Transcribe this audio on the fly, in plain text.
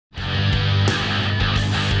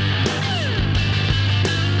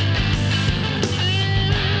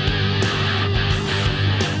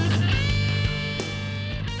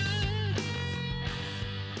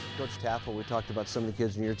We talked about some of the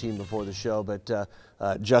kids in your team before the show, but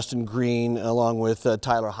Justin Green, along with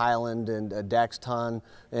Tyler Highland and Dax Ton,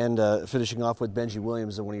 and finishing off with Benji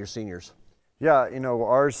Williams, one of your seniors. Yeah, you know,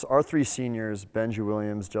 our three seniors, Benji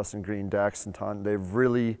Williams, Justin Green, Dax and Ton, they've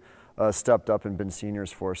really stepped up and been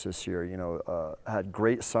seniors for us this year. You know, had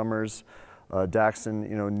great summers. Daxton,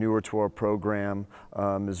 you know, newer to our program,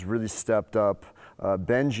 has really stepped up.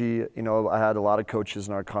 Benji, you know, I had a lot of coaches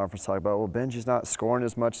in our conference talk about, well, Benji's not scoring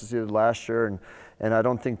as much as he did last year, and I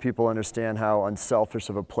don't think people understand how unselfish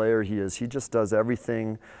of a player he is. He just does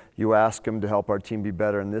everything you ask him to help our team be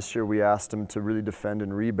better, and this year we asked him to really defend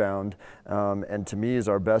and rebound, and to me he's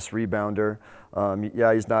our best rebounder.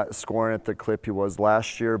 Yeah, he's not scoring at the clip he was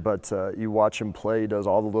last year, but you watch him play, he does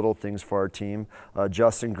all the little things for our team.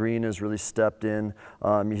 Justin Green has really stepped in.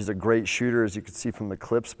 He's a great shooter, as you can see from the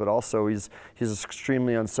clips, but also he's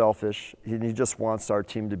extremely unselfish. He just wants our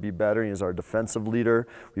team to be better. He's our defensive leader.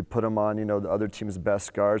 We put him on, you know, the other team's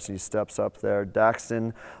best guards, and he steps up there.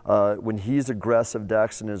 Daxton, when he's aggressive,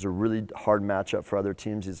 Daxton is a really hard matchup for other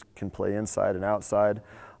teams. He can play inside and outside.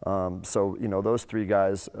 So, you know, those three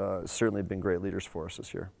guys certainly have been great leaders for us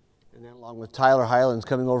this year. And then along with Tyler Highlands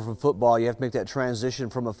coming over from football, you have to make that transition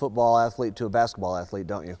from a football athlete to a basketball athlete,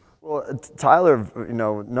 don't you? Well, Tyler, you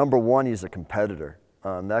know, number one, he's a competitor.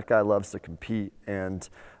 That guy loves to compete, and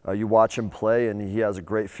you watch him play, and he has a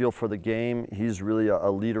great feel for the game. He's really a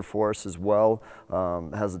leader for us as well,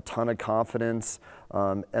 has a ton of confidence,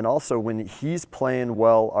 and also when he's playing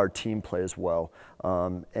well, our team plays well.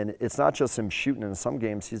 And it's not just him shooting. In some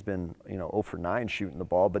games he's been, you know, 0 for 9 shooting the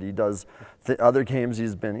ball, but he does other games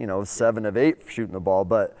he's been, you know, 7 of 8 shooting the ball.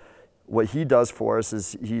 But what he does for us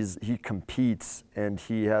is he competes, and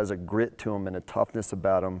he has a grit to him and a toughness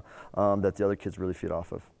about him that the other kids really feed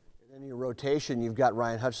off of. In your rotation, you've got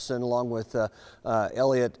Ryan Hutchison along with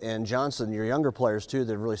Elliott and Johnson, your younger players too,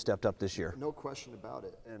 that have really stepped up this year. No question about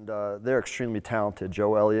it, and they're extremely talented.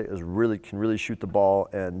 Joe Elliott can really shoot the ball,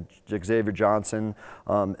 and Xavier Johnson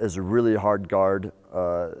is a really hard guard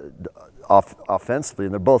offensively,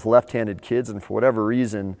 and they're both left-handed kids, and for whatever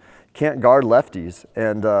reason can't guard lefties,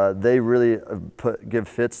 and they really give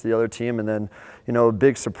fits to the other team. And then, you know, a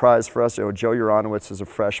big surprise for us, you know, Joe Uranowitz is a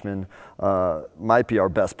freshman, might be our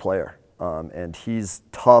best player, and he's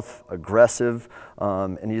tough, aggressive,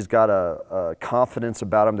 and he's got a confidence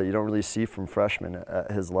about him that you don't really see from freshmen at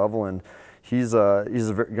his level, and he's going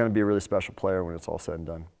to be a really special player when it's all said and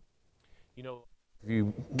done. You know, we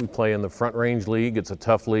play in the Front Range League. It's a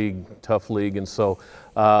tough league, and so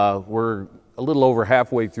we're a little over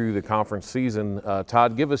halfway through the conference season.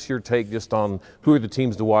 Todd, give us your take just on who are the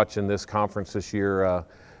teams to watch in this conference this year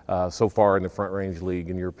so far in the Front Range League,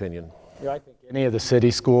 in your opinion. Yeah, I think any of the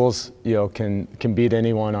city schools, you know, can beat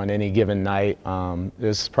anyone on any given night.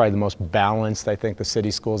 This is probably the most balanced I think the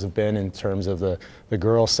city schools have been in terms of the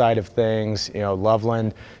girls' side of things. You know,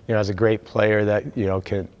 Loveland, you know, has a great player that, you know,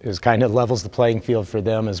 is kind of levels the playing field for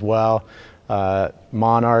them as well.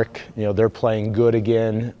 Monarch, you know, they're playing good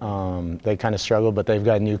again. They kind of struggle, but they've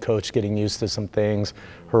got a new coach getting used to some things.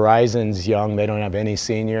 Horizon's young; they don't have any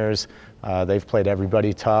seniors. They've played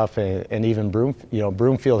everybody tough, and even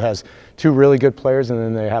Broomfield has 2 really good players, and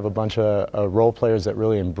then they have a bunch of role players that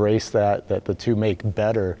really embrace that the two make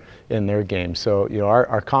better in their game. So, you know,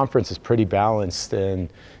 our conference is pretty balanced,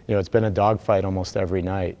 and, you know, it's been a dogfight almost every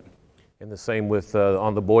night. And the same with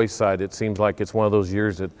on the boys' side. It seems like it's one of those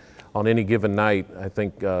years that on any given night, I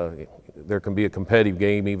think there can be a competitive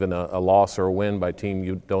game, even a loss or a win by a team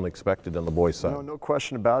you don't expect it on the boys' side. No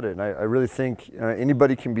question about it. And I really think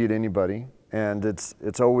anybody can beat anybody, and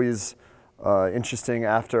it's always interesting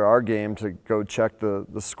after our game to go check the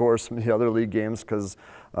scores from the other league games, because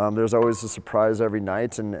there's always a surprise every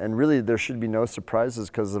night, and really there should be no surprises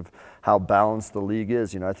because of how balanced the league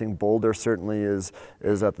is. You know, I think Boulder certainly is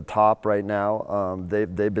at the top right now.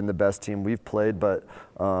 They've been the best team we've played, but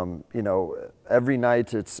you know, every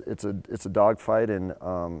night it's a dogfight, and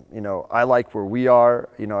you know, I like where we are.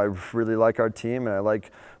 You know, I really like our team, and I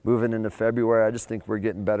like moving into February. I just think we're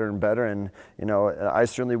getting better and better, and you know, I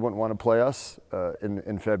certainly wouldn't want to play us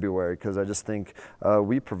in February, because I just think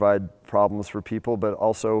we provide problems for people, but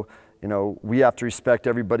also, you know, we have to respect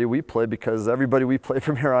everybody we play, because everybody we play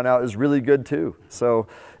from here on out is really good too. So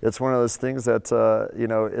it's one of those things that you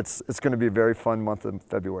know, it's going to be a very fun month in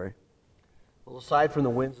February. Well, aside from the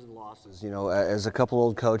wins and losses, you know, as a couple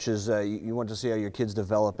old coaches, you want to see how your kids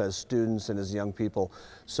develop as students and as young people.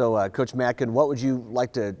 So, Coach Matkin, what would you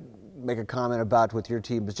like to make a comment about with your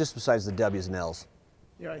team, but just besides the W's and L's?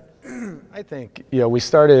 Yeah, I think, you know,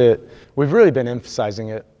 we've really been emphasizing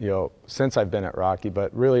it, you know, since I've been at Rocky,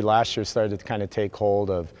 but really last year started to kind of take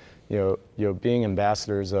hold of, being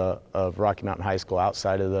ambassadors of Rocky Mountain High School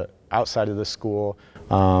outside of the school,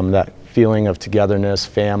 that feeling of togetherness,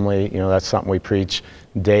 family, that's something we preach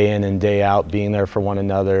day in and day out, being there for one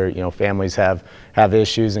another. Families have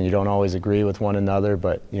issues and you don't always agree with one another,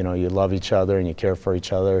 but you love each other and you care for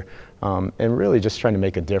each other, and really just trying to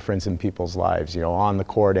make a difference in people's lives, on the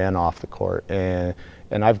court and off the court. And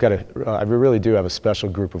I really do have a special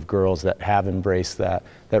group of girls that have embraced that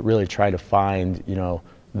really try to find,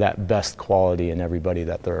 that best quality in everybody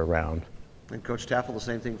that they're around. And Coach Tafel, the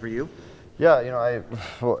same thing for you? Yeah, I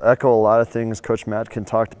will echo a lot of things Coach Matkin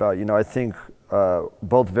talked about. I think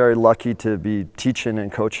both very lucky to be teaching and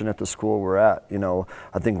coaching at the school we're at.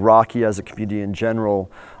 I think Rocky as a community in general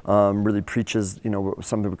really preaches,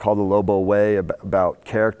 something we call the Lobo way, about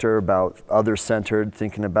character, about other-centered,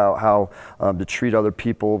 thinking about how to treat other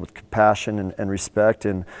people with compassion and respect,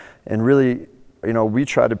 and really, we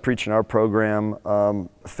try to preach in our program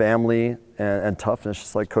family and toughness,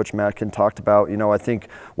 just like Coach Matkin talked about. I think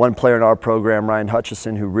one player in our program, Ryan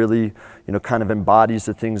Hutchison, who really, kind of embodies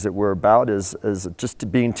the things that we're about, is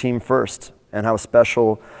just being team first, and how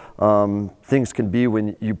special things can be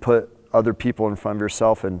when you put other people in front of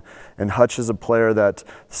yourself. And Hutch is a player that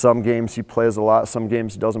some games he plays a lot, some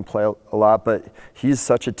games he doesn't play a lot, but he's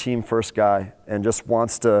such a team first guy and just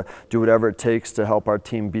wants to do whatever it takes to help our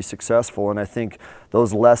team be successful. And I think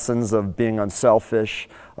those lessons of being unselfish,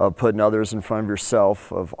 of putting others in front of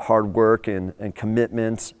yourself, of hard work and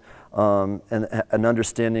commitment, and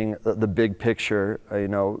understanding the big picture,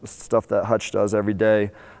 stuff that Hutch does every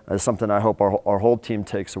day, is something I hope our whole team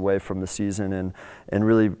takes away from the season, and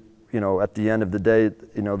really, at the end of the day,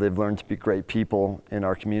 they've learned to be great people in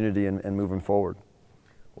our community and moving forward.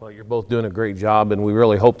 Well, you're both doing a great job, and we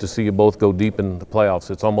really hope to see you both go deep in the playoffs.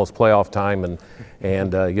 It's almost playoff time,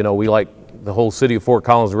 and we like the whole city of Fort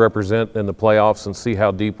Collins to represent in the playoffs and see how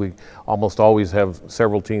deep. We almost always have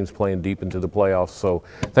several teams playing deep into the playoffs. So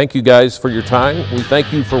thank you guys for your time. We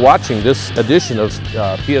thank you for watching this edition of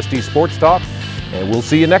PSD Sports Talk, and we'll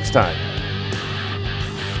see you next time.